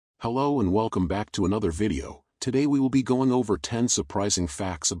Hello and welcome back to another video. Today we will be going over 10 surprising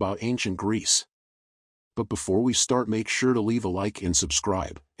facts about ancient Greece. But before we start, make sure to leave a like and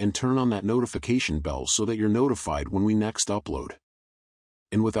subscribe, and turn on that notification bell so that you're notified when we next upload.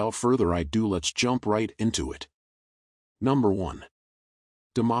 And without further ado, let's jump right into it. Number 1.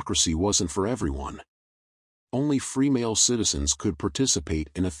 Democracy wasn't for everyone. Only free male citizens could participate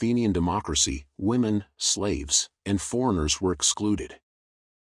in Athenian democracy. Women, slaves, and foreigners were excluded.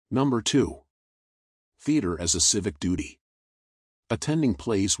 Number 2. Theater as a civic duty. Attending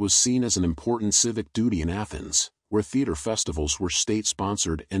plays was seen as an important civic duty in Athens, where theater festivals were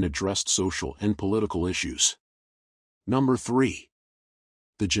state-sponsored and addressed social and political issues. Number 3.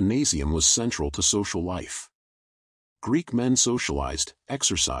 The gymnasium was central to social life. Greek men socialized,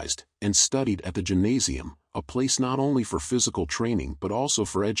 exercised, and studied at the gymnasium, a place not only for physical training but also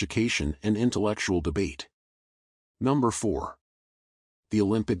for education and intellectual debate. Number 4. The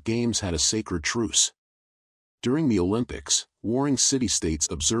Olympic Games had a sacred truce. During the Olympics, warring city-states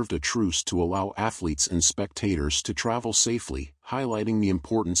observed a truce to allow athletes and spectators to travel safely, highlighting the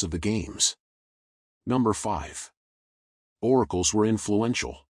importance of the Games. Number 5. Oracles were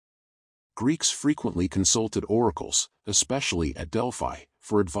influential. Greeks frequently consulted oracles, especially at Delphi,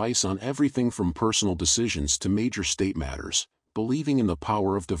 for advice on everything from personal decisions to major state matters, believing in the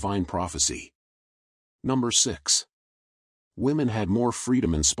power of divine prophecy. Number 6. Women had more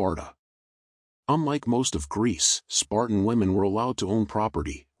freedom in Sparta. Unlike most of Greece, Spartan women were allowed to own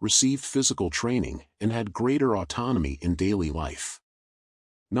property, received physical training, and had greater autonomy in daily life.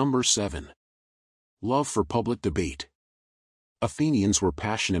 Number 7. Love for public debate. Athenians were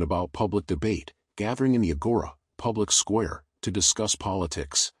passionate about public debate, gathering in the agora, public square, to discuss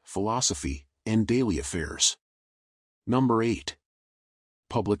politics, philosophy, and daily affairs. Number 8.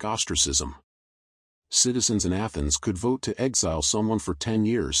 Public ostracism. Citizens in Athens could vote to exile someone for 10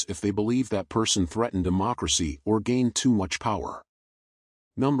 years if they believed that person threatened democracy or gained too much power.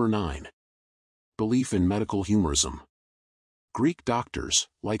 Number 9. Belief in medical humorism. Greek doctors,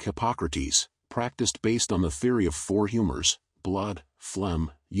 like Hippocrates, practiced based on the theory of four humors: blood,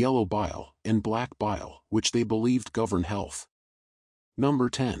 phlegm, yellow bile, and black bile, which they believed governed health. Number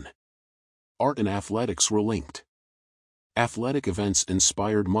 10. Art and athletics were linked. Athletic events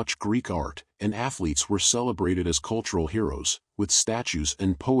inspired much Greek art, and athletes were celebrated as cultural heroes, with statues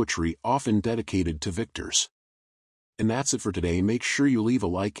and poetry often dedicated to victors. And that's it for today. Make sure you leave a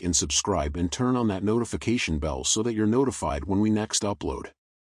like and subscribe and turn on that notification bell so that you're notified when we next upload.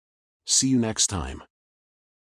 See you next time.